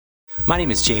My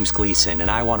name is James Gleason, and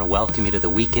I want to welcome you to the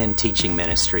weekend teaching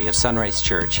ministry of Sunrise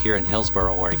Church here in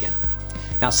Hillsboro, Oregon.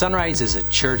 Now, Sunrise is a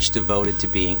church devoted to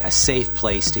being a safe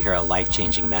place to hear a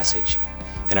life-changing message.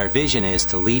 And our vision is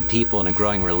to lead people in a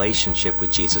growing relationship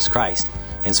with Jesus Christ.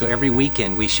 And so every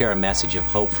weekend we share a message of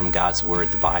hope from God's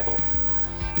Word, the Bible.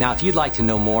 Now, if you'd like to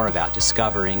know more about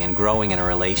discovering and growing in a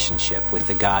relationship with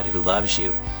the God who loves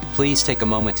you, please take a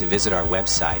moment to visit our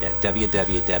website at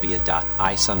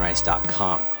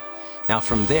www.isunrise.com. Now,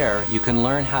 from there, you can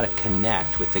learn how to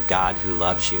connect with the God who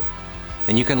loves you.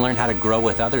 Then you can learn how to grow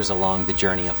with others along the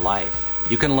journey of life.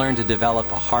 You can learn to develop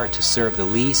a heart to serve the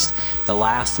least, the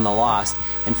last, and the lost.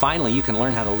 And finally, you can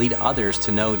learn how to lead others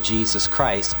to know Jesus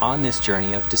Christ on this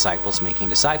journey of disciples making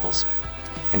disciples.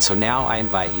 And so now I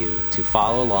invite you to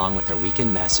follow along with our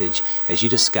weekend message as you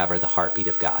discover the heartbeat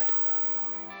of God.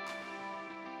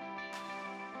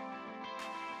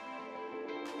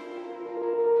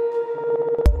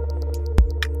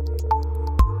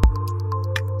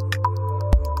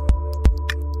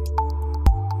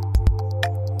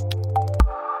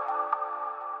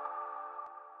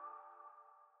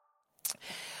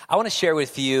 I want to share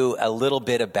with you a little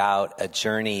bit about a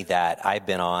journey that I've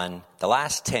been on the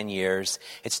last 10 years.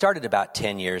 It started about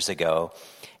 10 years ago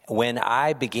when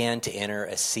I began to enter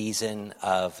a season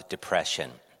of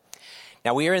depression.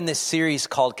 Now, we are in this series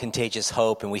called Contagious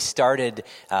Hope, and we started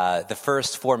the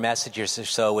first 4 messages or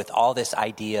so with all this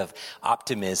idea of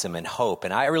optimism and hope.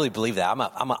 And I really believe that. I'm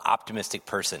an optimistic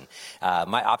person.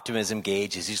 My optimism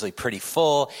gauge is usually pretty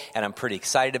full, and I'm pretty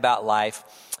excited about life.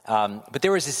 But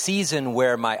there was a season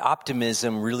where my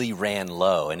optimism really ran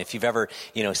low. And if you've ever,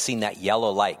 seen that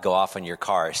yellow light go off on your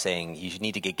car saying you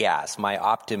need to get gas, my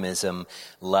optimism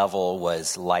level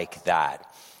was like that.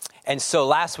 And so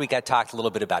last week I talked a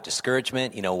little bit about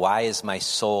discouragement. Why is my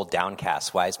soul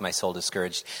downcast? Why is my soul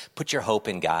discouraged? Put your hope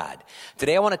in God.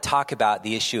 Today I want to talk about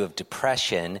the issue of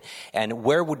depression and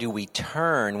where do we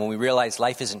turn when we realize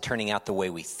life isn't turning out the way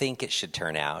we think it should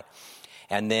turn out.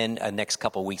 And then next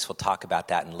couple of weeks, we'll talk about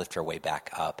that and lift our way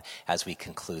back up as we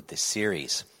conclude this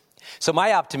series. So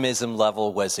my optimism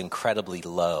level was incredibly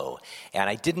low, and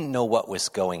I didn't know what was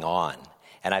going on.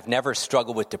 And I've never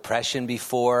struggled with depression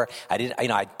before.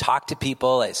 I talked to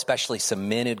people, especially some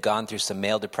men who'd gone through some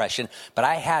male depression, but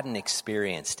I hadn't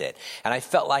experienced it. And I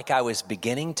felt like I was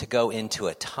beginning to go into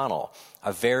a tunnel,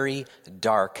 a very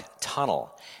dark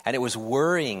tunnel. And it was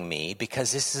worrying me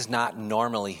because this is not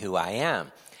normally who I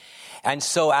am. And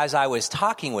so as I was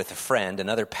talking with a friend,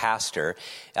 another pastor,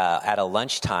 at a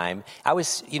lunchtime, I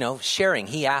was, sharing.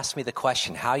 He asked me the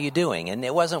question, how you doing? And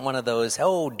it wasn't one of those,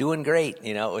 doing great.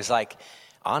 It was like,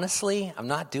 honestly, I'm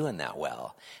not doing that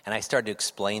well. And I started to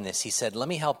explain this. He said, let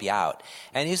me help you out.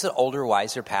 And he's an older,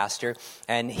 wiser pastor,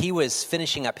 and he was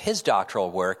finishing up his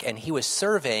doctoral work, and he was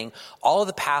surveying all of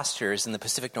the pastors in the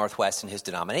Pacific Northwest in his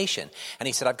denomination. And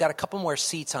he said, I've got a couple more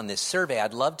seats on this survey.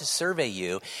 I'd love to survey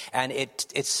you. And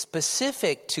it's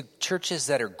specific to churches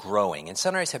that are growing. And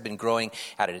Sunrise had been growing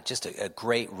at just a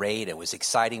great rate. It was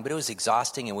exciting, but it was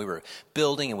exhausting, and we were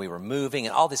building, and we were moving,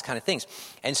 and all these kind of things.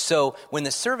 And so when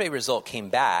the survey result came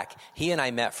back, he and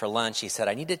I met for lunch. He said,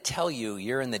 I need to tell you,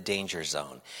 you're in the danger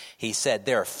zone. He said,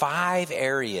 there are 5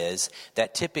 areas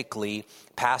that typically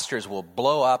pastors will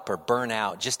blow up or burn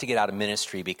out just to get out of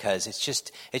ministry because it's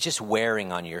just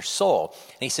wearing on your soul.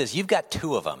 And he says, you've got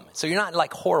 2 of them. So you're not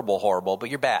like horrible, but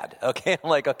you're bad. Okay. I'm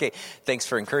like, okay, thanks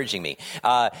for encouraging me.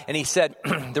 And he said,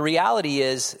 the reality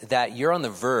is that you're on the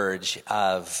verge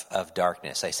of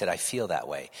darkness. I said, I feel that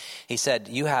way. He said,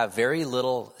 you have very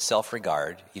little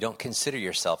self-regard. You don't consider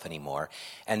yourself anymore.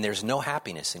 And there's no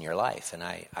happiness in your life. And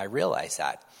I realized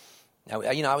that. Now,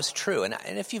 I was true.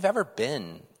 And if you've ever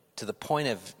been to the point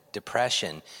of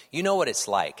depression, you know what it's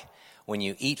like when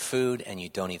you eat food and you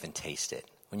don't even taste it.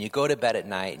 When you go to bed at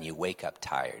night and you wake up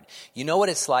tired. You know what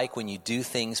it's like when you do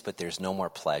things but there's no more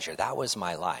pleasure. That was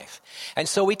my life. And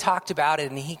so we talked about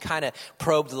it, and he kind of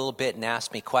probed a little bit and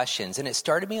asked me questions. And it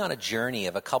started me on a journey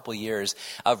of a couple years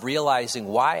of realizing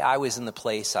why I was in the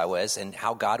place I was and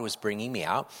how God was bringing me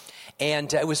out.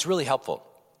 And it was really helpful.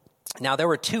 Now, there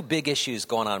were 2 big issues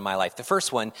going on in my life. The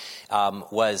first one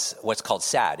was what's called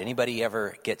SAD. Anybody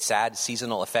ever get SAD,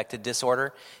 seasonal affective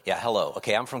disorder? Yeah, hello.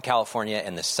 Okay, I'm from California,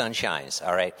 and the sun shines,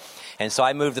 all right? And so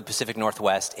I moved to the Pacific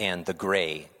Northwest, and the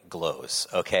gray glows,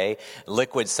 okay?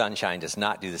 Liquid sunshine does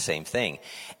not do the same thing.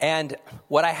 And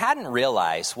what I hadn't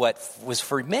realized, what was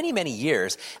for many, many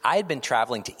years, I had been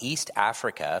traveling to East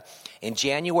Africa in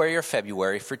January or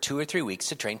February for 2 or 3 weeks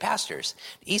to train pastors.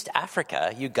 East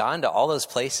Africa, Uganda, all those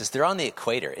places, they're on the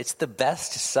equator. It's the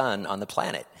best sun on the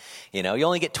planet. You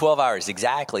only get 12 hours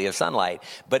exactly of sunlight,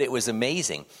 but it was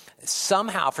amazing.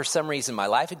 somehow, for some reason, my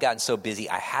life had gotten so busy,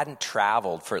 I hadn't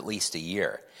traveled for at least a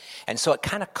year. And so it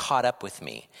kind of caught up with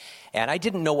me. And I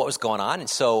didn't know what was going on. And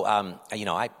so,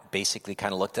 I basically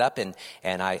kind of looked it up and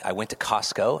I went to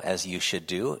Costco, as you should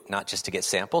do, not just to get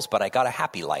samples, but I got a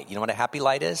Happy Light. You know what a Happy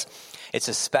Light is? It's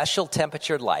a special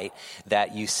temperature light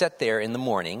that you set there in the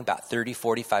morning, about 30,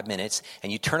 45 minutes,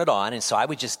 and you turn it on. And so I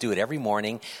would just do it every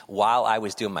morning while I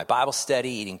was doing my Bible study,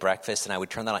 eating breakfast, and I would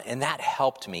turn that on. And that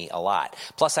helped me a lot.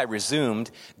 Plus, I resumed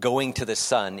going to the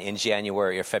sun in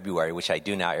January or February, which I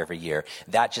do now every year.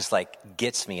 That just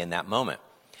gets me in that moment.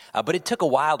 But it took a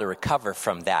while to recover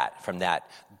from that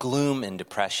gloom and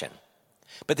depression.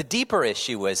 But the deeper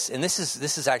issue was, and this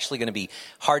is actually going to be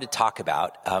hard to talk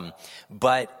about,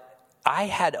 but I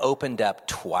had opened up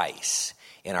twice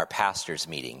in our pastors'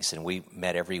 meetings, and we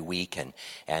met every week, and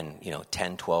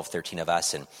 10, 12, 13 of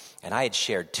us, and I had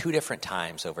shared 2 different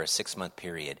times over a 6-month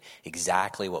period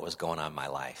exactly what was going on in my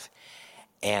life.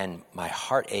 And my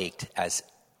heart ached as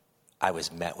I was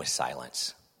met with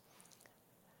silence.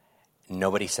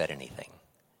 Nobody said anything.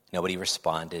 Nobody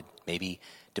responded. Maybe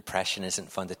depression isn't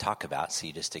fun to talk about, so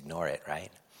you just ignore it, right?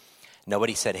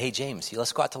 Nobody said, hey, James,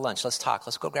 let's go out to lunch. Let's talk.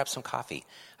 Let's go grab some coffee.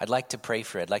 I'd like to pray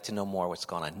for you. I'd like to know more what's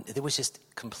going on. There was just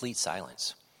complete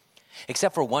silence,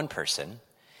 except for one person.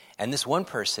 And this one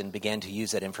person began to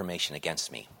use that information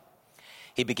against me.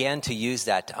 He began to use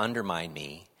that to undermine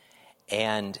me.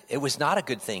 And it was not a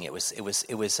good thing. It was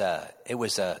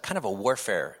a kind of a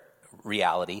warfare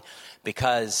reality,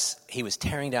 because he was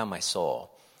tearing down my soul.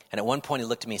 And at one point he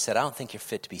looked at me and said, I don't think you're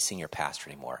fit to be senior pastor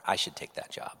anymore. I should take that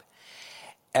job.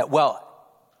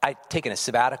 I'd taken a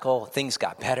sabbatical, things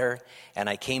got better, and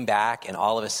I came back, and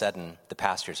all of a sudden the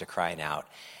pastors are crying out.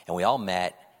 And we all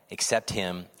met, except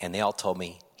him, and they all told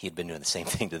me he had been doing the same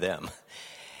thing to them.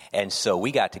 And so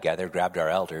we got together, grabbed our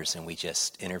elders, and we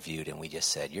just interviewed, and we just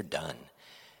said, you're done,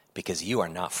 because you are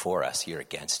not for us, you're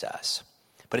against us.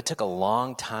 But it took a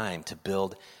long time to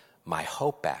build my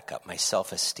hope back up, my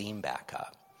self-esteem back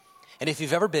up. And if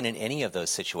you've ever been in any of those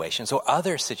situations or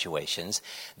other situations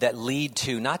that lead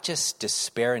to not just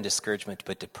despair and discouragement,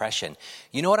 but depression,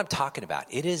 you know what I'm talking about.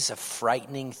 It is a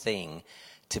frightening thing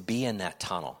to be in that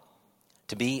tunnel,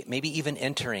 to be maybe even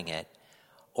entering it,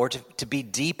 or to be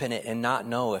deep in it and not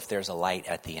know if there's a light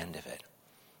at the end of it.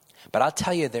 But I'll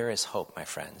tell you, there is hope, my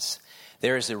friends.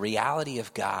 There is a reality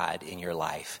of God in your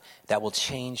life that will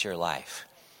change your life.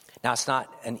 Now, it's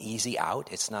not an easy out.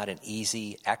 It's not an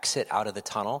easy exit out of the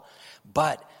tunnel.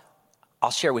 But I'll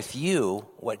share with you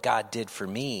what God did for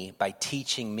me by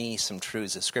teaching me some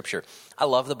truths of Scripture. I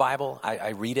love the Bible. I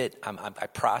read it. I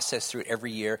process through it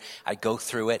every year. I go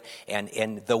through it.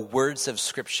 And the words of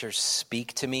Scripture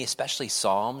speak to me, especially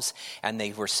Psalms. And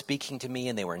they were speaking to me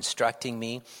and they were instructing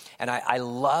me. And I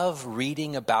love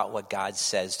reading about what God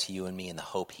says to you and me and the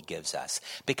hope he gives us.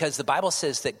 Because the Bible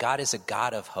says that God is a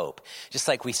God of hope. Just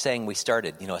like we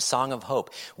started, a song of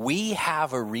hope. We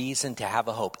have a reason to have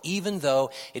a hope, even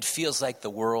though it feels like the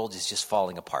world is just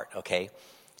falling apart, okay?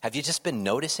 Have you just been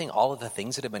noticing all of the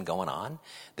things that have been going on?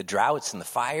 The droughts and the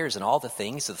fires and all the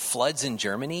things, the floods in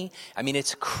Germany. I mean,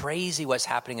 it's crazy what's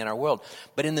happening in our world.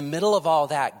 But in the middle of all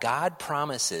that, God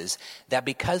promises that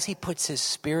because he puts his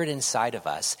Spirit inside of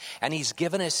us, and he's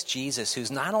given us Jesus,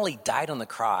 who's not only died on the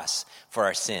cross for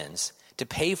our sins, to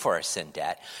pay for our sin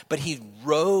debt, but he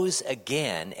rose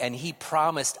again, and he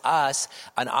promised us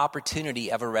an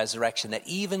opportunity of a resurrection, that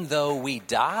even though we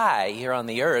die here on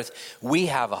the earth, we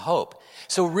have a hope.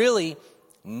 So really,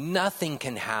 nothing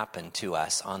can happen to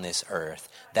us on this earth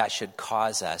that should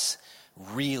cause us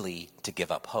really to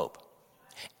give up hope,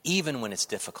 even when it's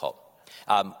difficult.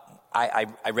 I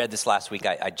read this last week.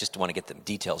 I just want to get the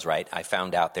details right. I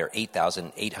found out there are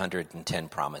 8,810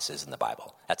 promises in the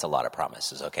Bible. That's a lot of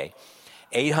promises, okay?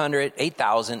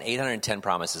 8,810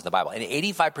 promises in the Bible. And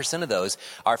 85% of those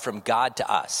are from God to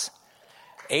us.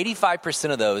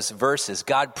 85% of those verses,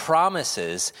 God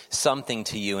promises something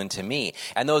to you and to me.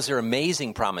 And those are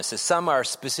amazing promises. Some are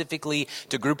specifically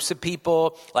to groups of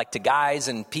people, like to guys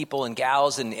and people and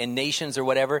gals and nations or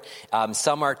whatever.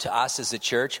 Some are to us as a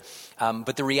church.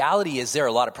 But the reality is there are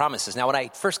a lot of promises. Now, when I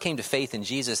first came to faith in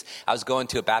Jesus, I was going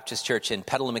to a Baptist church in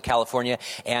Petaluma, California,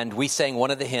 and we sang one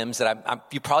of the hymns that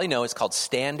you probably know. It's called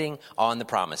Standing on the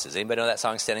Promises. Anybody know that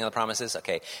song, Standing on the Promises?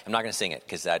 Okay, I'm not going to sing it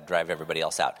because that'd drive everybody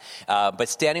else out. But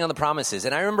Standing on the Promises.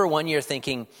 And I remember one year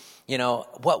thinking,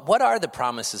 what are the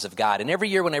promises of God? And every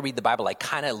year when I read the Bible, I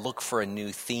kind of look for a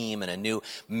new theme and a new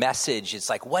message. It's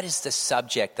like, what is the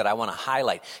subject that I want to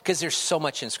highlight? Because there's so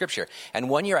much in Scripture. And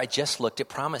one year I just looked at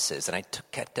promises, and I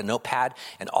kept a notepad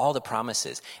and all the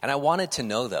promises. And I wanted to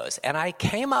know those. And I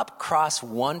came up across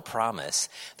one promise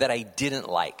that I didn't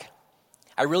like.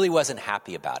 I really wasn't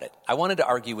happy about it. I wanted to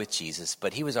argue with Jesus,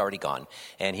 but he was already gone,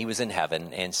 and he was in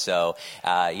heaven. And so,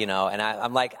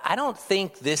 I'm like, I don't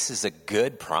think this is a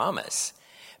good promise.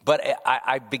 But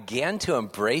I began to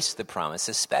embrace the promise,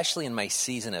 especially in my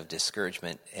season of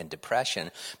discouragement and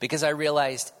depression, because I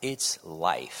realized it's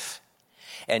life.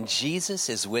 And Jesus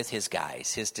is with his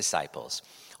guys, his disciples,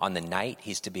 on the night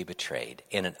he's to be betrayed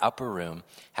in an upper room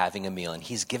having a meal. And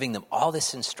he's giving them all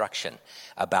this instruction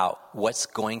about what's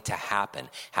going to happen,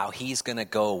 how he's going to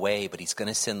go away, but he's going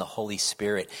to send the Holy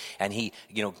Spirit. And he,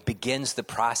 begins the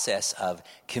process of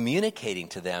communicating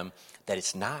to them that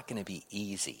it's not going to be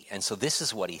easy. And so this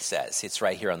is what he says. It's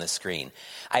right here on the screen.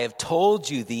 I have told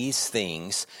you these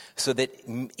things so that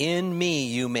in me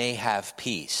you may have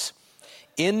peace.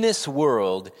 In this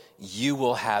world, you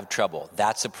will have trouble.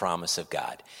 That's a promise of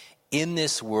God. In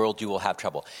this world, you will have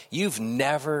trouble. You've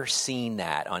never seen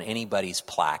that on anybody's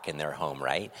plaque in their home,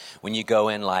 right? When you go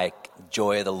in like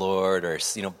joy of the Lord or,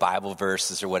 Bible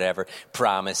verses or whatever,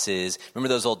 promises. Remember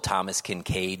those old Thomas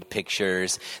Kincaid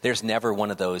pictures? There's never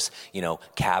one of those,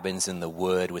 cabins in the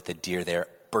wood with the deer there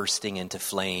bursting into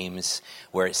flames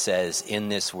where it says, in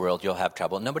this world, you'll have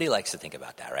trouble. Nobody likes to think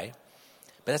about that, right?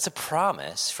 But that's a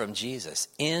promise from Jesus.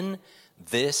 In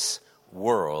this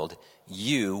world,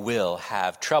 you will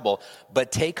have trouble,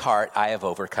 but take heart, I have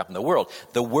overcome the world.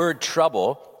 The word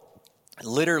trouble,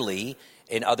 literally,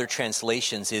 in other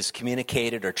translations, is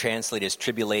communicated or translated as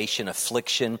tribulation,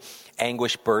 affliction,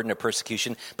 anguish, burden, or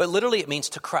persecution. But literally, it means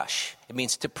to crush. It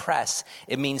means to press.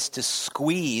 It means to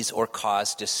squeeze or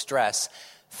cause distress.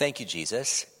 Thank you,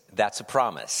 Jesus. That's a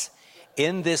promise.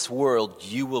 In this world,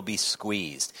 you will be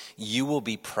squeezed. You will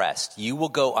be pressed. You will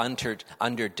go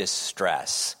under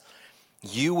distress.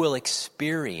 You will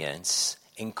experience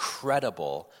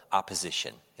incredible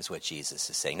opposition, is what Jesus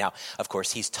is saying. Now, of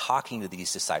course, he's talking to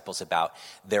these disciples about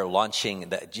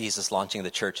Jesus launching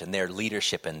the church and their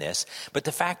leadership in this. But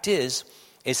the fact is,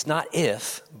 it's not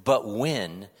if, but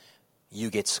when you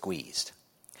get squeezed.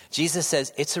 Jesus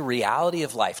says it's a reality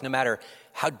of life. No matter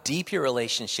how deep your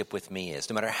relationship with me is,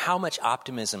 no matter how much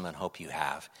optimism and hope you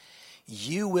have,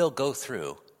 you will go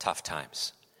through tough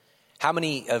times. How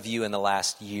many of you in the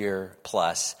last year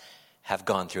plus have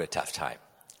gone through a tough time?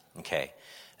 Okay.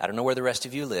 I don't know where the rest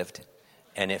of you lived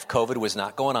and if COVID was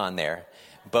not going on there,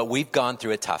 but we've gone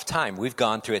through a tough time. We've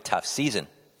gone through a tough season.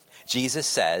 Jesus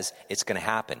says it's going to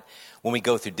happen. When we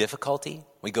go through difficulty,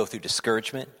 we go through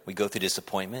discouragement, we go through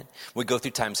disappointment, we go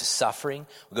through times of suffering,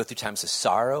 we go through times of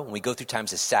sorrow, we go through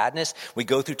times of sadness, we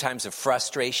go through times of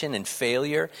frustration and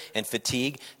failure and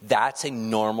fatigue. That's a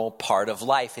normal part of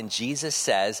life. And Jesus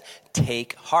says,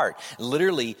 take heart.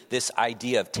 Literally, this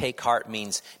idea of take heart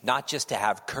means not just to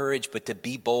have courage, but to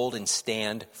be bold and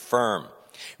stand firm.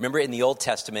 Remember in the Old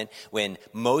Testament, when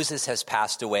Moses has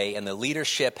passed away and the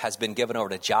leadership has been given over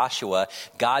to Joshua,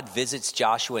 God visits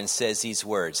Joshua and says these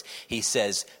words. He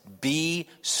says, be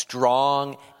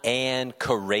strong and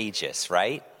courageous,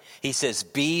 right? He says,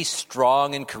 be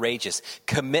strong and courageous.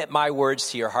 Commit my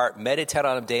words to your heart. Meditate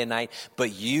on them day and night.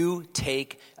 But you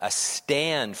take a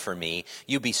stand for me.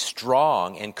 You be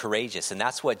strong and courageous. And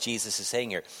that's what Jesus is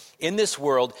saying here. In this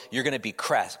world, you're going to be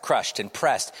crushed and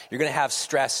pressed. You're going to have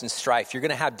stress and strife. You're going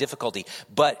to have difficulty.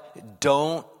 But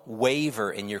don't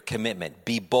waver in your commitment.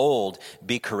 Be bold.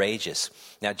 Be courageous.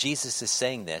 Now, Jesus is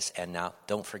saying this, and now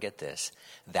don't forget this.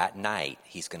 That night,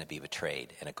 he's going to be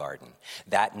betrayed in a garden.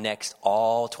 That next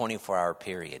all 24-hour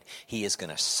period, he is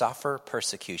going to suffer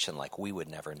persecution like we would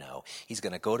never know. He's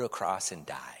going to go to a cross and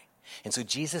die. And so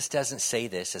Jesus doesn't say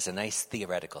this as a nice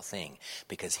theoretical thing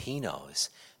because he knows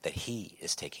that he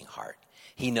is taking heart.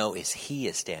 He knows he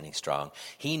is standing strong.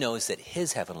 He knows that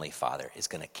his heavenly Father is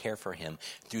going to care for him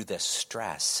through the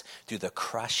stress, through the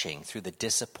crushing, through the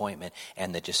disappointment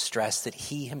and the distress that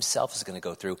he himself is going to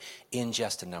go through in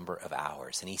just a number of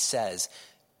hours. And he says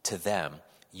to them,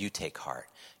 you take heart.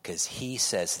 Because he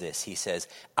says this, he says,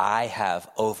 I have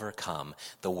overcome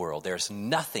the world. There's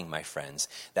nothing, my friends,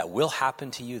 that will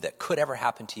happen to you, that could ever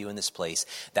happen to you in this place,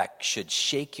 that should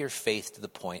shake your faith to the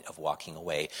point of walking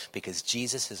away, because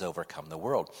Jesus has overcome the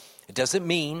world. It doesn't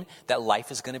mean that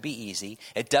life is going to be easy.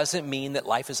 It doesn't mean that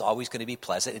life is always going to be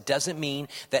pleasant. It doesn't mean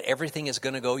that everything is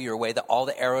going to go your way, that all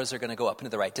the arrows are going to go up and to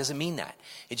the right. It doesn't mean that.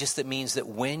 It just means that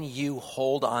when you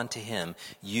hold on to him,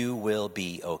 you will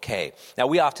be okay. Now,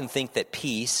 we often think that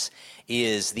peace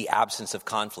is the absence of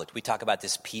conflict. We talk about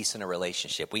this peace in a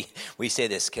relationship. We say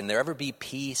this, can there ever be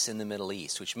peace in the Middle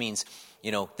East? Which means,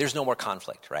 there's no more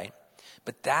conflict, right?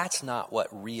 But that's not what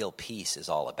real peace is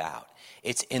all about.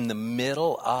 It's in the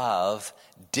middle of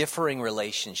differing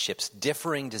relationships,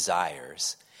 differing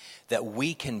desires, that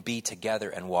we can be together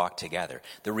and walk together.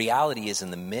 The reality is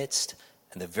in the midst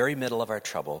in the very middle of our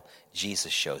trouble,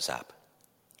 Jesus shows up.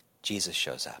 Jesus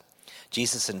shows up.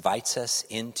 Jesus invites us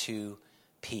into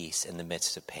peace in the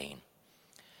midst of pain.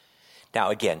 Now,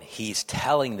 again, he's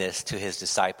telling this to his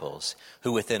disciples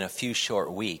who within a few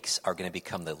short weeks are going to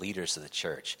become the leaders of the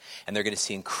church. And they're going to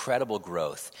see incredible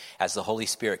growth as the Holy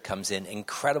Spirit comes in,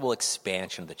 incredible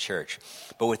expansion of the church.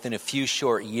 But within a few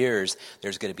short years,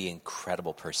 there's going to be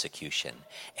incredible persecution.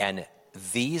 And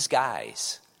these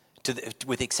guys,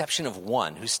 with the exception of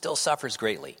one who still suffers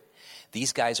greatly,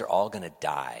 these guys are all going to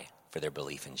die for their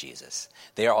belief in Jesus.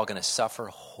 They are all going to suffer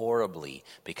horribly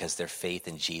because their faith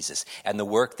in Jesus and the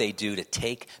work they do to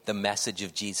take the message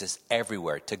of Jesus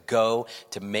everywhere, to go,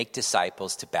 to make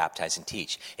disciples, to baptize and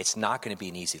teach. It's not going to be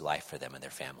an easy life for them and their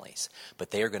families,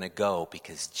 but they are going to go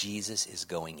because Jesus is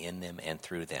going in them and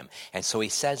through them. And so he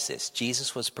says this,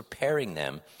 Jesus was preparing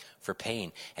them for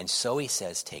pain. And so he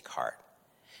says, take heart.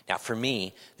 Now, for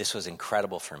me, this was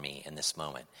incredible for me in this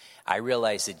moment. I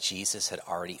realized that Jesus had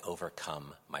already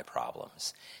overcome my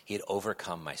problems. He had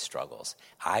overcome my struggles.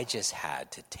 I just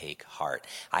had to take heart.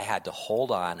 I had to hold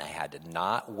on. I had to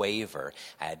not waver.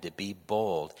 I had to be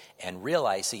bold and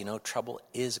realize that, trouble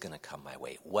is going to come my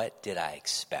way. What did I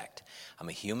expect? I'm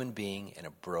a human being in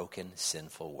a broken,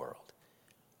 sinful world.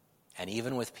 And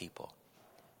even with people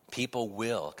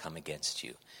will come against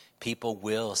you. People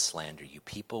will slander you.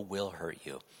 People will hurt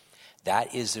you.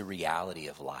 That is the reality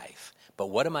of life.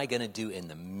 But what am I going to do in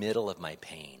the middle of my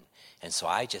pain? And so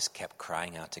I just kept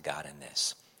crying out to God in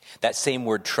this. That same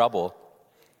word trouble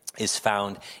is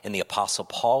found in the Apostle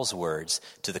Paul's words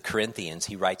to the Corinthians.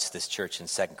 He writes to this church in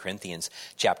 2 Corinthians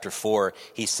chapter 4.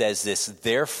 He says this,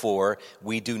 therefore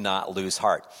we do not lose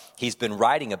heart. He's been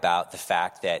writing about the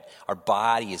fact that our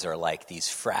bodies are like these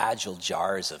fragile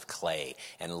jars of clay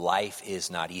and life is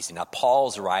not easy. Now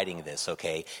Paul's writing this,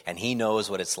 okay, and he knows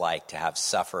what it's like to have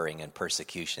suffering and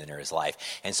persecution in his life.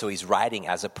 And so he's writing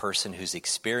as a person who's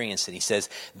experienced it. He says,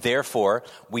 therefore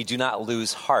we do not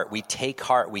lose heart. We take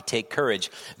heart, we take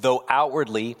courage. Though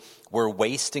outwardly we're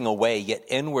wasting away, yet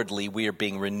inwardly we are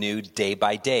being renewed day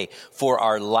by day. For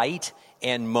our light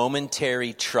and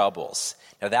momentary troubles.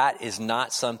 Now that is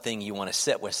not something you want to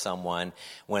sit with someone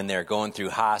when they're going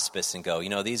through hospice and go,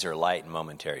 these are light and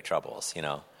momentary troubles,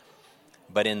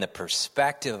 But in the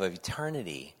perspective of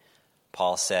eternity,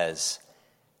 Paul says,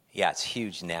 yeah, it's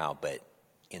huge now, but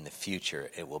in the future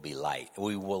it will be light.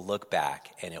 We will look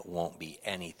back and it won't be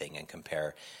anything and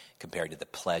compared to the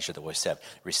pleasure that we'll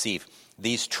receive.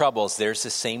 These troubles, there's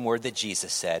the same word that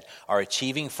Jesus said, are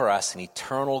achieving for us an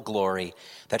eternal glory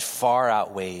that far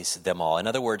outweighs them all. In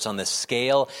other words, on the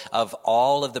scale of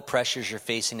all of the pressures you're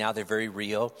facing now, they're very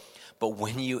real. But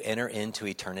when you enter into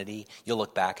eternity, you'll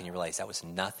look back and you realize that was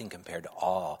nothing compared to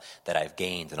all that I've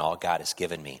gained and all God has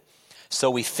given me.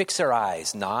 So we fix our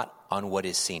eyes not on what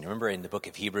is seen. Remember in the book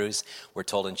of Hebrews, we're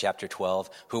told in chapter 12,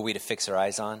 who are we to fix our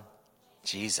eyes on?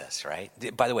 Jesus, right?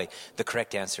 By the way, the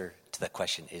correct answer to that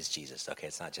question is Jesus. Okay,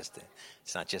 it's not just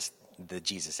the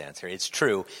Jesus answer. It's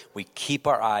true. We keep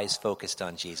our eyes focused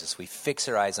on Jesus. We fix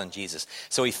our eyes on Jesus.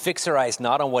 So we fix our eyes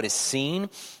not on what is seen,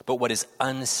 but what is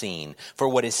unseen. For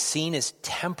what is seen is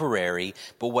temporary,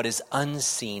 but what is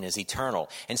unseen is eternal.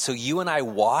 And so you and I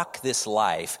walk this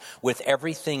life with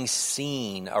everything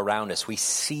seen around us. We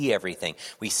see everything.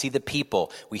 We see the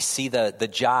people. We see the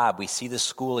job. We see the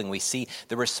schooling. We see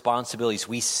the responsibilities.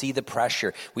 We see the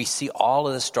pressure. We see all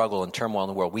of the struggle and turmoil in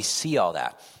the world. We see all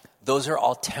that. Those are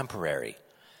all temporary.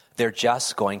 They're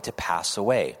just going to pass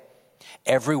away.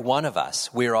 Every one of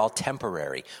us, we're all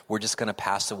temporary. We're just going to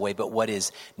pass away. But what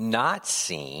is not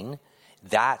seen,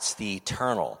 that's the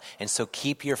eternal. And so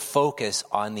keep your focus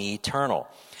on the eternal.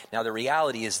 Now, the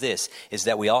reality is this, is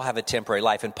that we all have a temporary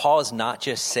life. And Paul is not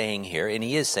just saying here, and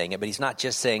he is saying it, but he's not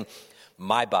just saying,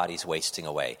 my body's wasting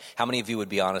away. How many of you would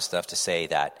be honest enough to say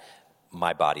that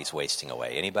my body's wasting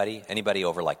away? Anybody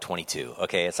over like 22?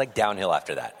 Okay, it's like downhill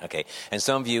after that. Okay, and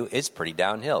some of you, it's pretty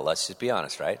downhill. Let's just be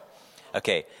honest, right?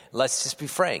 Okay, let's just be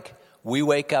frank. We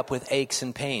wake up with aches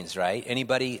and pains, right?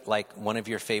 Anybody, like one of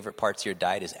your favorite parts of your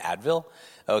diet is Advil?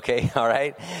 Okay, all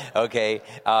right. Okay,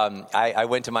 I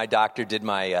went to my doctor, did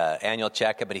my annual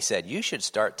checkup, and he said, you should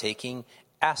start taking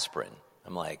aspirin.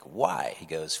 I'm like, why? He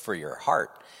goes, for your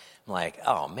heart. I'm like,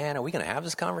 oh man, are we going to have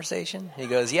this conversation? He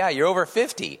goes, yeah, you're over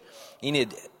 50. You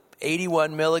need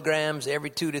 81 milligrams every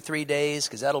 2 to 3 days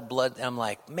because that'll blood. I'm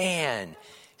like, man,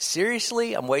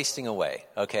 seriously? I'm wasting away.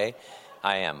 Okay,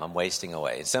 I am. I'm wasting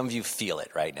away. Some of you feel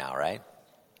it right now, right?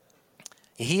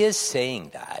 He is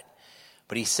saying that,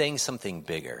 but he's saying something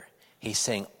bigger. He's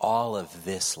saying all of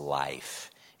this life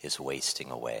is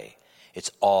wasting away.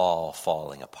 It's all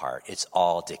falling apart. It's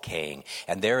all decaying.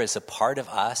 And there is a part of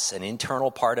us, an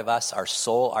internal part of us, our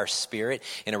soul, our spirit,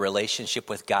 in a relationship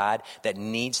with God that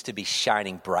needs to be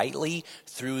shining brightly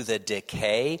through the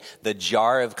decay, the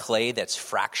jar of clay that's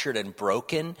fractured and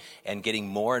broken and getting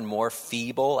more and more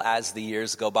feeble as the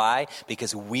years go by,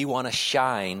 because we want to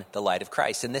shine the light of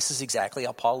Christ. And this is exactly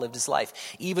how Paul lived his life.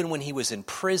 Even when he was in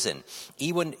prison,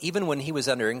 even when he was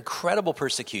under incredible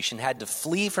persecution, had to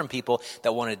flee from people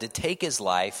that wanted to take his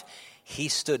life, he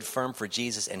stood firm for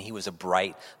Jesus, and he was a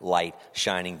bright light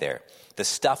shining there. The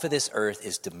stuff of this earth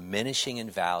is diminishing in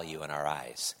value in our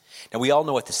eyes. Now, we all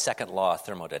know what the second law of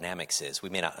thermodynamics is. We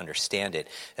may not understand it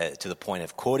to the point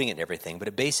of quoting it and everything, but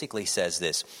it basically says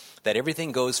this, that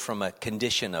everything goes from a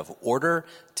condition of order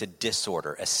to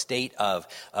disorder, a state of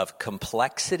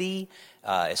complexity,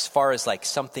 as far as like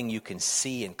something you can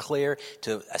see and clear,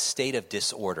 to a state of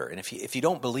disorder. And if you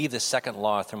don't believe the second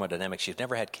law of thermodynamics, you've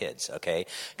never had kids, okay?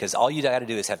 Because all you got to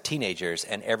do is have teenagers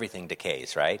and everything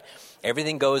decays, right?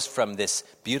 Everything goes from this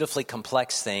beautifully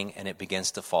complex thing and it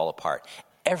begins to fall apart.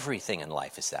 Everything in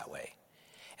life is that way.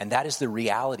 And that is the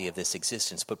reality of this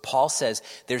existence. But Paul says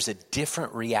there's a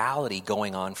different reality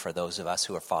going on for those of us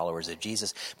who are followers of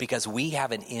Jesus, because we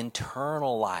have an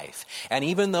internal life. And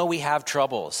even though we have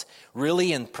troubles,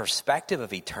 really in perspective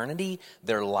of eternity,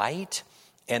 they're light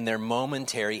and they're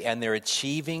momentary, and they're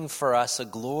achieving for us a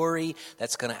glory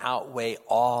that's going to outweigh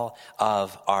all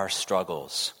of our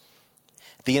struggles.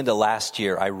 At the end of last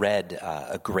year, I read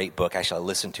a great book. Actually, I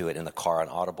listened to it in the car on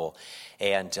Audible.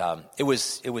 And it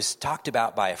was talked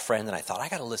about by a friend, and I thought, I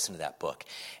got to listen to that book.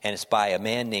 And it's by a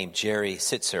man named Jerry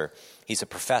Sittser. He's a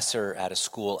professor at a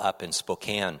school up in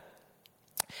Spokane.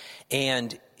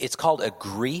 And it's called A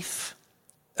Grace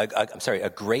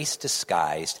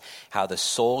Disguised, How the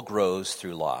Soul Grows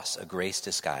Through Loss. A Grace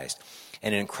Disguised.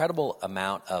 And an incredible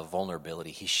amount of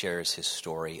vulnerability. He shares his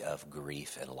story of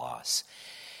grief and loss.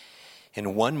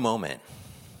 In one moment,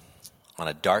 on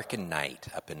a darkened night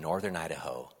up in northern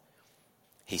Idaho,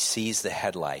 he sees the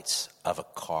headlights of a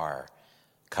car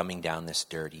coming down this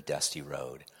dirty, dusty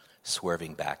road,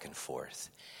 swerving back and forth.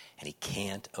 And he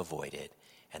can't avoid it.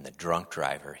 And the drunk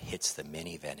driver hits the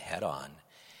minivan head on.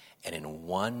 And in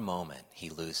one moment, he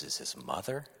loses his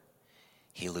mother,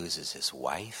 he loses his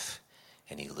wife,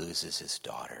 and he loses his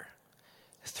daughter.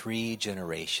 3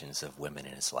 generations of women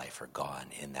in his life are gone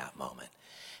in that moment.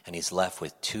 And he's left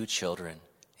with 2 children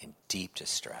in deep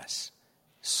distress,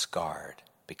 scarred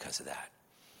because of that.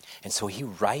 And so he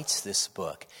writes this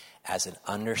book as an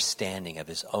understanding of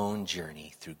his own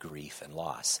journey through grief and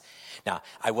loss. Now,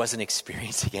 I wasn't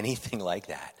experiencing anything like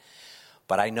that,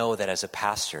 but I know that as a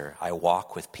pastor, I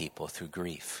walk with people through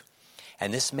grief.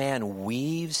 And this man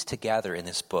weaves together in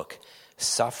this book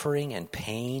suffering and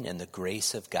pain and the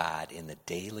grace of God in the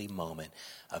daily moment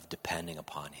of depending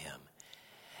upon him.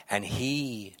 And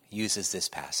he uses this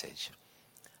passage,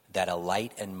 that a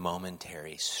light and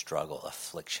momentary struggle,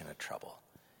 affliction, or trouble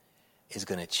is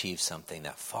going to achieve something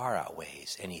that far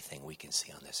outweighs anything we can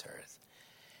see on this earth.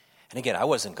 And again, I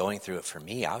wasn't going through it for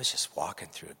me. I was just walking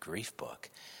through a grief book,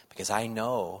 because I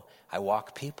know I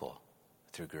walk people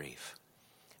through grief.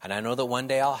 And I know that one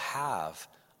day I'll have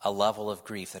a level of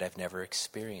grief that I've never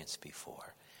experienced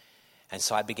before. And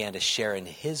so I began to share in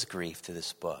his grief through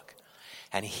this book.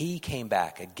 And he came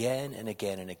back again and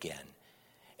again and again.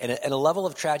 And a level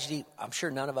of tragedy I'm sure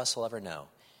none of us will ever know.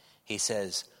 He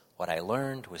says, what I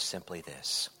learned was simply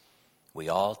this: we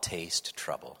all taste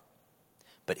trouble.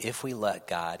 But if we let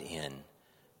God in,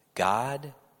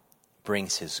 God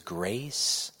brings his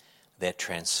grace that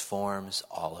transforms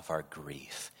all of our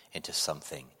grief into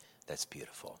something that's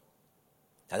beautiful.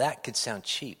 Now that could sound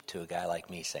cheap to a guy like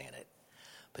me saying it.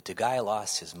 But to a guy who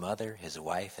lost his mother, his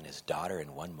wife, and his daughter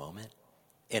in one moment,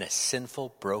 in a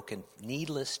sinful, broken,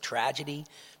 needless tragedy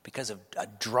because of a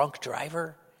drunk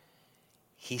driver,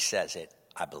 he says it,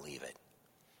 I believe it.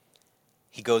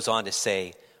 He goes on to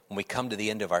say, when we come to the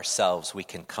end of ourselves, we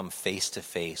can come face to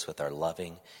face with our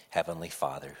loving Heavenly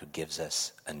Father who gives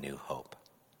us a new hope.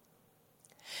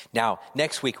 Now,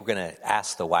 next week, we're going to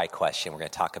ask the why question. We're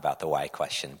going to talk about the why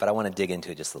question, but I want to dig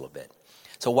into it just a little bit.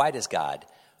 So why does God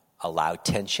allow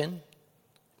tension,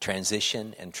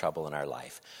 transition, and trouble in our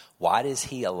life? Why does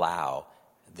he allow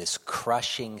this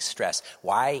crushing stress?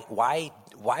 Why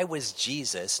was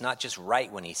Jesus not just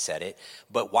right when he said it,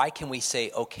 but why can we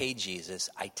say, okay, Jesus,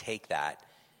 I take that,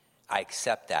 I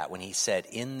accept that, when he said,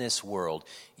 in this world,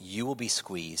 you will be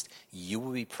squeezed, you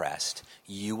will be pressed,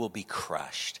 you will be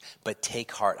crushed, but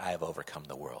take heart, I have overcome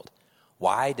the world.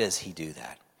 Why does he do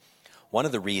that? One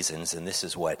of the reasons, and this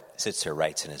is what Sittser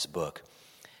writes in his book,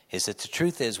 is that the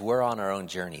truth is we're on our own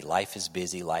journey. Life is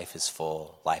busy, life is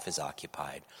full, life is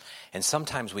occupied. And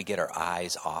sometimes we get our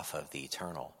eyes off of the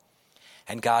eternal.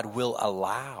 And God will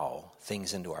allow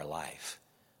things into our life,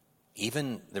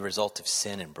 even the result of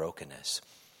sin and brokenness.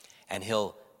 And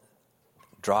he'll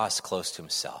draw us close to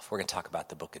himself. We're going to talk about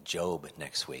the book of Job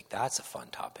next week. That's a fun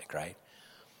topic, right?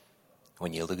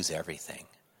 When you lose everything.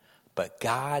 But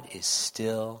God is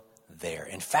still there.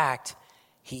 In fact,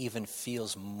 he even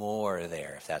feels more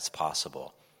there, if that's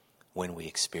possible, when we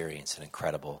experience an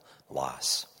incredible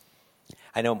loss.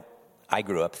 I know I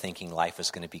grew up thinking life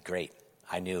was going to be great.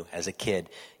 I knew as a kid,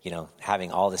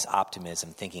 having all this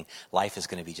optimism, thinking life is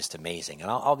going to be just amazing. And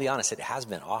I'll be honest, it has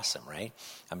been awesome, right?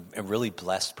 I'm a really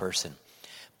blessed person.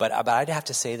 But I'd have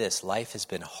to say this, life has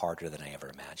been harder than I ever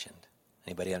imagined.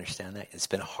 Anybody understand that? It's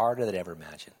been harder than I ever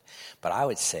imagined. But I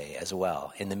would say as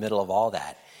well, in the middle of all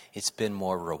that, it's been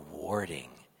more rewarding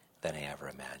than I ever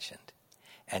imagined.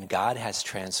 And God has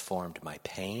transformed my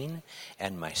pain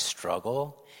and my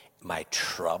struggle, my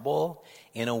trouble,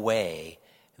 in a way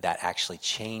that actually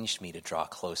changed me to draw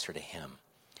closer to him.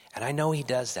 And I know he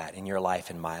does that in your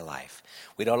life and my life.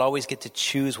 We don't always get to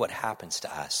choose what happens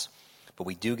to us, but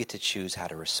we do get to choose how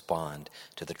to respond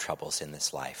to the troubles in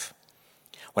this life.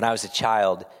 When I was a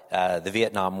child, the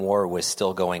Vietnam War was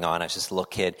still going on. I was just a little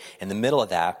kid. In the middle of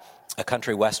that, a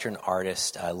country western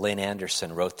artist, Lynn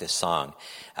Anderson, wrote this song,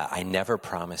 I Never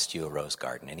Promised You a Rose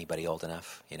Garden. Anybody old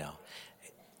enough?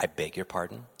 I beg your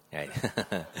pardon? Right?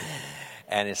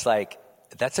 And it's like,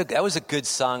 that was a good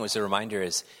song. It was a reminder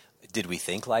did we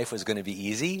think life was going to be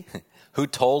easy? Who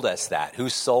told us that? Who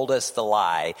sold us the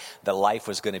lie that life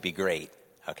was going to be great?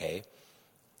 Okay?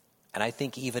 And I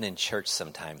think even in church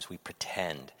sometimes we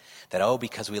pretend that,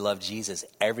 because we love Jesus,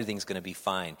 everything's going to be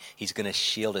fine. He's going to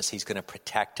shield us. He's going to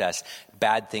protect us.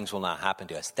 Bad things will not happen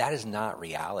to us. That is not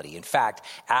reality. In fact,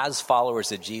 as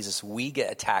followers of Jesus, we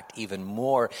get attacked even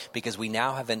more because we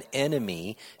now have an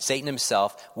enemy, Satan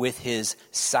himself, with his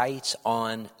sights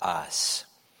on us.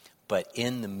 But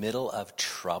in the middle of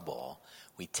trouble,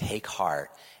 we take heart,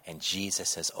 and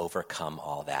Jesus has overcome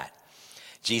all that.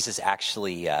 Jesus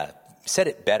actually said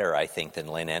it better, I think, than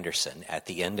Lynn Anderson at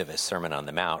the end of his Sermon on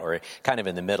the Mount, or kind of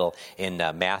in the middle in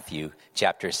Matthew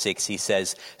chapter 6. He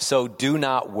says, so do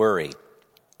not worry,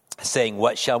 saying,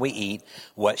 what shall we eat,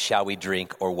 what shall we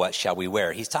drink, or what shall we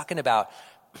wear? He's talking about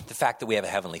the fact that we have a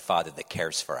heavenly Father that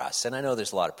cares for us. And I know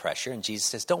there's a lot of pressure, and Jesus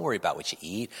says, don't worry about what you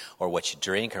eat, or what you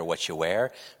drink, or what you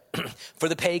wear. For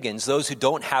the pagans, those who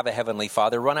don't have a heavenly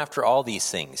Father, run after all these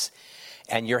things.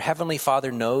 And your heavenly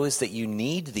Father knows that you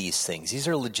need these things. These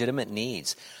are legitimate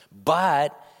needs.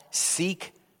 But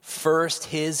seek first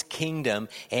his kingdom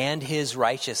and his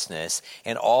righteousness,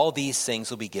 and all these things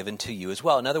will be given to you as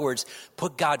well. In other words,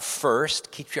 put God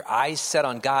first, keep your eyes set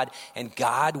on God, and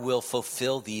God will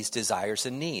fulfill these desires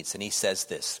and needs. And he says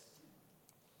this,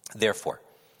 therefore,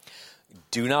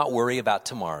 do not worry about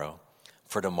tomorrow,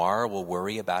 for tomorrow will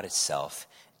worry about itself.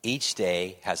 Each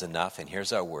day has enough, and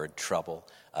here's our word, trouble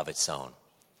of its own.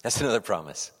 That's another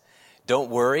promise. Don't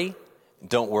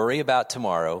worry about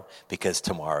tomorrow, because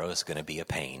tomorrow is going to be a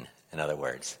pain, in other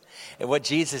words. And what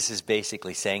Jesus is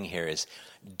basically saying here is,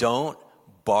 don't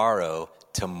borrow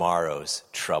tomorrow's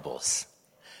troubles.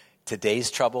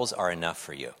 Today's troubles are enough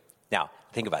for you. Now,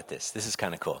 think about this. This is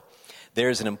kind of cool.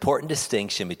 There's an important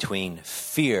distinction between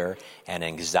fear and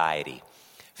anxiety.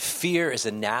 Fear is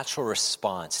a natural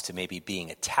response to maybe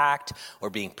being attacked or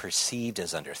being perceived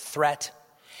as under threat,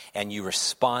 and you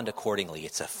respond accordingly.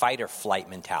 It's a fight or flight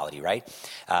mentality, right?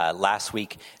 Last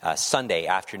week, Sunday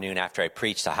afternoon after I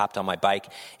preached, I hopped on my bike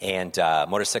and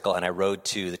motorcycle, and I rode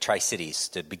to the Tri-Cities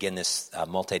to begin this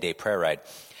multi-day prayer ride.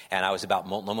 And I was about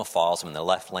Multnomah Falls. I'm in the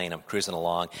left lane. I'm cruising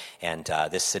along, and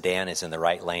this sedan is in the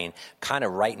right lane, kind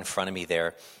of right in front of me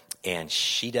there. And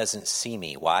she doesn't see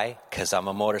me. Why? Because I'm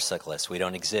a motorcyclist. We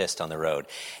don't exist on the road.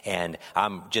 And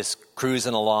I'm just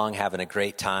cruising along, having a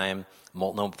great time.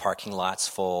 Multnomah parking lot's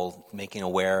full, making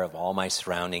aware of all my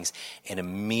surroundings. And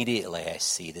immediately I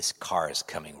see this car is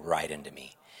coming right into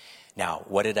me. Now,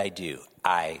 what did I do?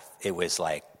 It was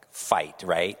like fight,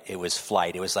 right? It was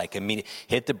flight. It was like immediate,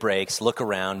 hit the brakes, look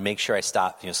around, make sure I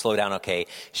stop, slow down. Okay.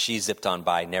 She zipped on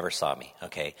by, never saw me.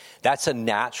 Okay. That's a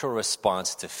natural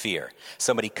response to fear.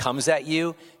 Somebody comes at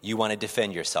you, you want to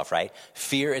defend yourself, right?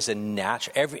 Fear is a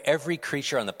natural, every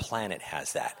creature on the planet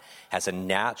has that, has a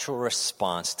natural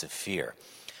response to fear.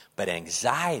 But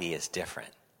anxiety is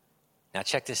different. Now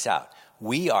check this out.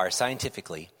 We are the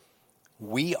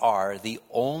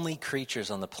only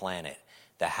creatures on the planet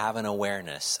that have an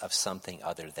awareness of something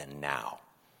other than now.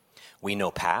 We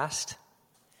know past,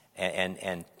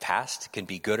 and past can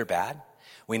be good or bad.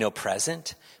 We know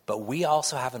present, but we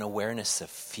also have an awareness of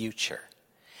future.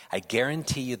 I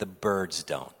guarantee you the birds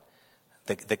don't.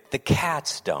 The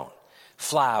cats don't.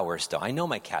 Flowers don't. I know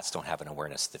my cats don't have an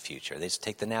awareness of the future. They just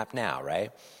take the nap now,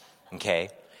 right? Okay.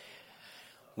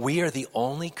 We are the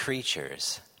only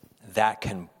creatures that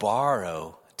can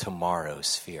borrow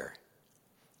tomorrow's fear.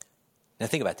 Now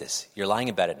think about this. You're lying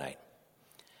in bed at night,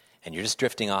 and you're just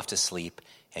drifting off to sleep,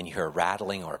 and you hear a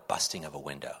rattling or a busting of a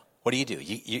window. What do?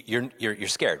 You're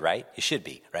scared, right? You should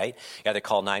be, right? You either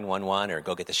call 911 or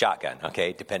go get the shotgun,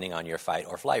 okay, depending on your fight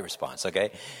or flight response,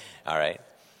 okay? All right.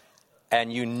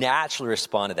 And you naturally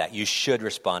respond to that. You should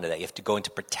respond to that. You have to go into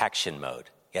protection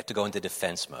mode. You have to go into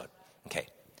defense mode. Okay.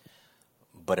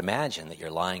 But imagine that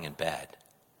you're lying in bed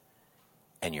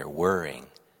and you're worrying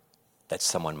that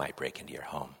someone might break into your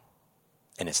home.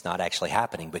 And it's not actually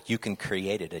happening, but you can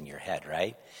create it in your head,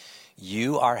 right?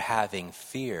 You are having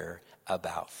fear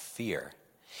about fear.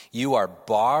 You are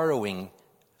borrowing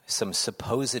some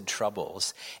supposed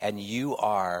troubles, and you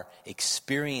are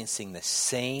experiencing the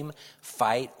same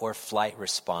fight or flight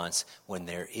response when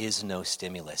there is no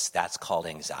stimulus. That's called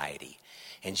anxiety.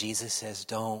 And Jesus says,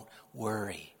 don't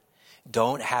worry.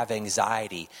 Don't have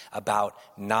anxiety about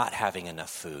not having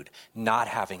enough food, not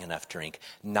having enough drink,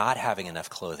 not having enough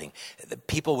clothing. The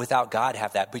people without God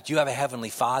have that, but you have a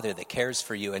heavenly Father that cares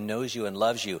for you and knows you and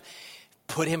loves you.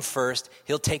 Put him first.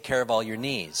 He'll take care of all your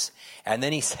needs. And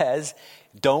then he says,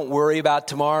 don't worry about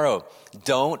tomorrow.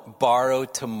 Don't borrow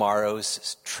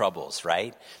tomorrow's troubles,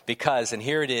 right? Because, and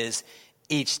here it is,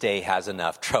 each day has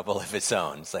enough trouble of its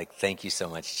own. It's like, thank you so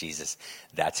much, Jesus.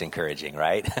 That's encouraging,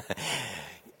 right?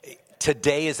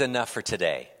 Today is enough for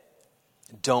today.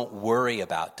 Don't worry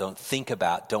about, don't think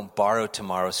about, don't borrow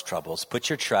tomorrow's troubles. Put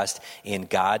your trust in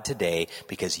God today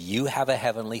because you have a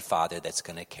heavenly Father that's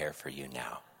going to care for you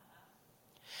now.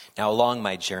 Now, along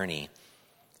my journey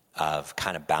of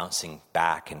kind of bouncing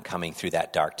back and coming through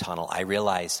that dark tunnel, I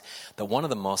realized that one of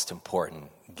the most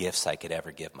important gifts I could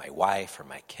ever give my wife or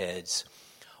my kids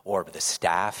or the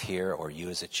staff here or you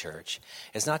as a church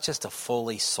is not just a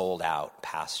fully sold out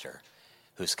pastor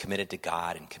who's committed to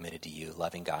God and committed to you,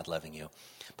 loving God, loving you,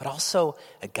 but also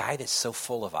a guy that's so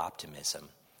full of optimism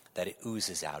that it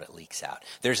oozes out, it leaks out.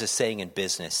 There's a saying in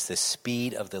business, the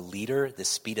speed of the leader, the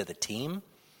speed of the team.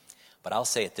 But I'll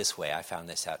say it this way, I found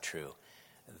this out true.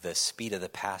 The speed of the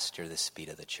pastor, the speed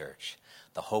of the church.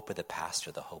 The hope of the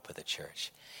pastor, the hope of the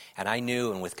church. And I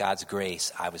knew, and with God's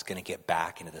grace, I was going to get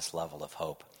back into this level of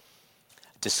hope.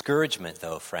 Discouragement,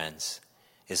 though, friends,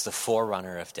 is the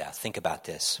forerunner of death. Think about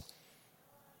this.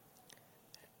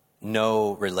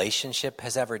 No relationship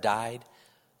has ever died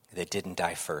that didn't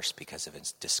die first because of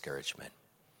its discouragement.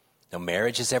 No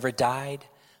marriage has ever died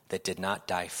that did not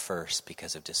die first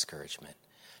because of discouragement.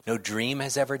 No dream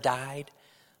has ever died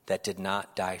that did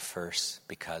not die first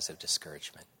because of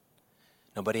discouragement.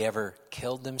 Nobody ever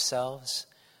killed themselves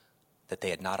that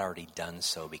they had not already done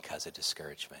so because of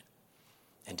discouragement.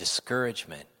 And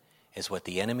discouragement is what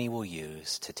the enemy will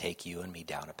use to take you and me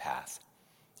down a path.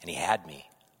 And he had me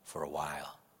for a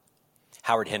while.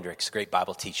 Howard Hendricks, great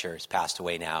Bible teacher, has passed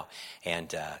away now,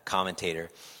 and commentator.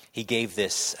 He gave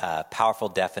this powerful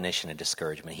definition of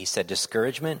discouragement. He said,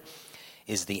 discouragement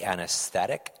is the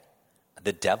anesthetic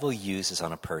the devil uses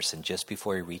on a person just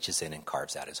before he reaches in and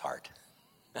carves out his heart.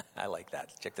 I like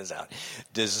that. Check this out.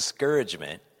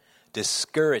 Discouragement,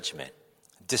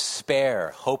 despair,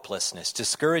 hopelessness.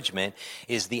 Discouragement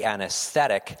is the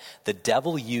anesthetic the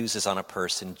devil uses on a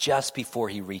person just before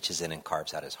he reaches in and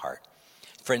carves out his heart.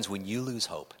 Friends, when you lose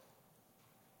hope,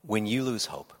 when you lose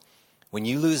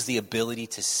the ability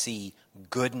to see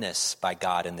goodness by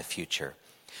God in the future,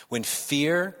 when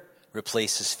fear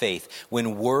replaces faith,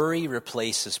 when worry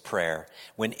replaces prayer,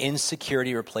 when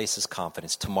insecurity replaces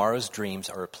confidence, tomorrow's dreams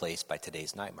are replaced by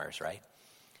today's nightmares, right?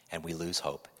 And we lose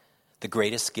hope. The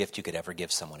greatest gift you could ever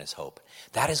give someone is hope.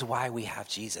 That is why we have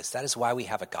Jesus. That is why we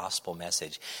have a gospel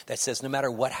message that says no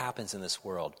matter what happens in this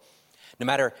world, no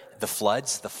matter the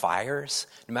floods, the fires,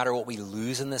 no matter what we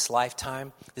lose in this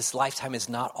lifetime is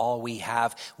not all we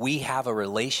have. We have a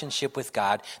relationship with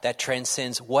God that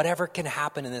transcends whatever can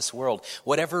happen in this world.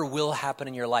 Whatever will happen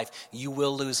in your life, you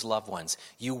will lose loved ones.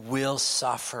 You will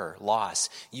suffer loss.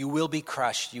 You will be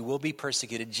crushed. You will be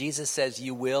persecuted. Jesus says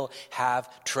you will have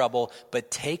trouble,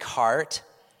 but take heart.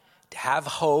 Have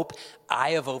hope.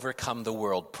 I have overcome the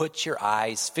world. Fix your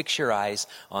eyes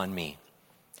on me.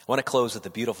 I want to close with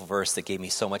a beautiful verse that gave me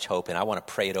so much hope, and I want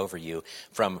to pray it over you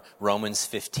from Romans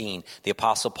 15. The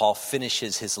Apostle Paul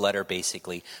finishes his letter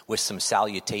basically with some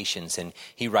salutations, and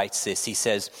he writes this. He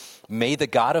says, may the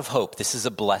God of hope, this is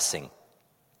a blessing,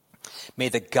 may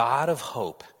the God of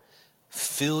hope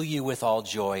fill you with all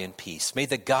joy and peace. May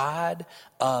the God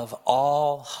of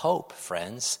all hope,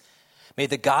 friends, may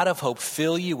the God of hope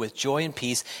fill you with joy and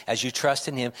peace as you trust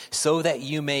in him, so that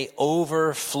you may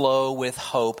overflow with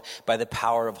hope by the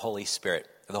power of the Holy Spirit.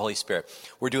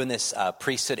 We're doing this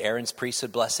Aaron's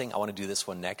priesthood blessing. I want to do this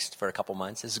one next for a couple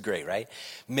months. This is great, right?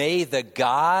 May the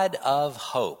God of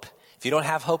hope, if you don't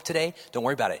have hope today, don't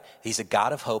worry about it. He's a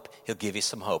God of hope. He'll give you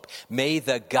some hope. May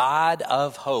the God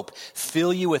of hope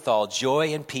fill you with all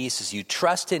joy and peace as you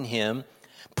trust in him.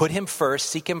 Put him first,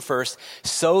 seek him first,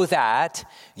 so that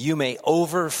you may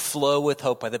overflow with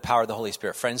hope by the power of the Holy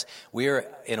Spirit. Friends, we're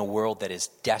in a world that is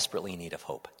desperately in need of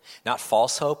hope. Not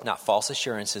false hope, not false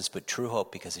assurances, but true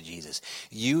hope because of Jesus.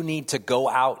 You need to go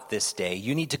out this day.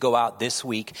 You need to go out this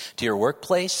week to your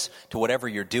workplace, to whatever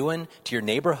you're doing, to your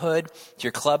neighborhood, to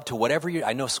your club, to whatever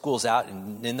I know school's out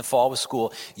and in the fall with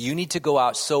school. You need to go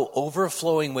out so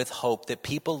overflowing with hope that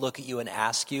people look at you and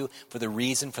ask you for the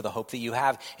reason for the hope that you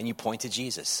have, and you point to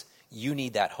Jesus. You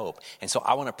need that hope. And so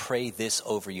I want to pray this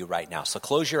over you right now. So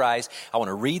close your eyes. I want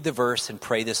to read the verse and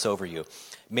pray this over you.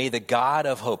 May the God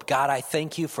of hope. God, I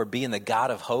thank you for being the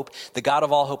God of hope, the God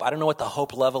of all hope. I don't know what the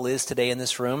hope level is today in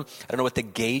this room. I don't know what the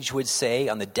gauge would say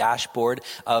on the dashboard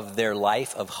of their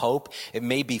life of hope. It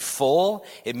may be full.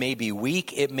 It may be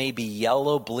weak. It may be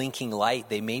yellow, blinking light.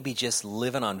 They may be just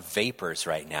living on vapors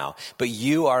right now. But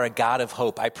you are a God of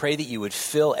hope. I pray that you would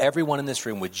fill everyone in this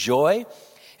room with joy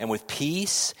and with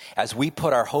peace as we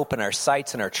put our hope and our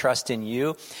sights and our trust in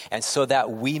you, and so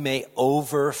that we may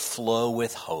overflow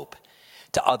with hope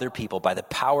to other people by the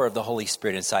power of the Holy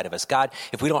Spirit inside of us. God,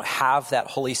 if we don't have that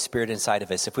Holy Spirit inside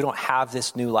of us, if we don't have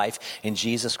this new life in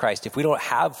Jesus Christ, if we don't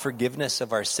have forgiveness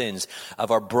of our sins, of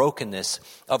our brokenness,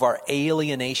 of our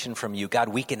alienation from you, God,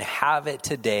 we can have it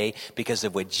today because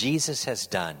of what Jesus has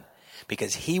done.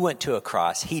 Because he went to a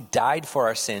cross, he died for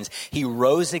our sins, he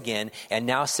rose again, and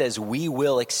now says we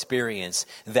will experience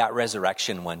that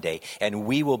resurrection one day, and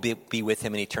we will be with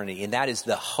him in eternity. And that is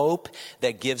the hope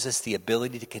that gives us the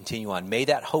ability to continue on. May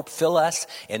that hope fill us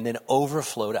and then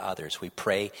overflow to others. We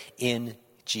pray in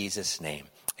Jesus' name.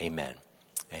 Amen.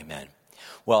 Amen.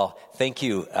 Well, thank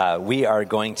you. We are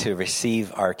going to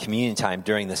receive our communion time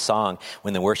during the song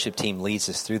when the worship team leads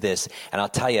us through this. And I'll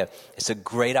tell you, it's a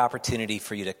great opportunity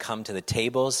for you to come to the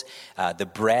tables. The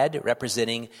bread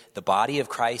representing the body of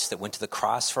Christ that went to the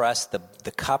cross for us.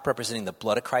 The cup representing the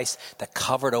blood of Christ that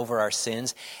covered over our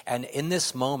sins. And in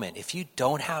this moment, if you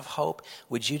don't have hope,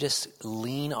 would you just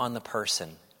lean on the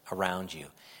person around you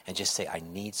and just say, I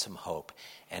need some hope.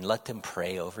 And let them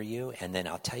pray over you. And then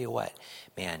I'll tell you what,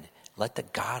 man, let the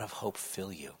God of hope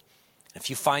fill you. If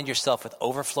you find yourself with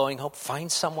overflowing hope,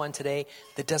 find someone today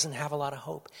that doesn't have a lot of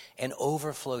hope and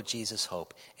overflow Jesus'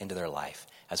 hope into their life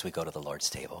as we go to the Lord's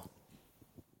table.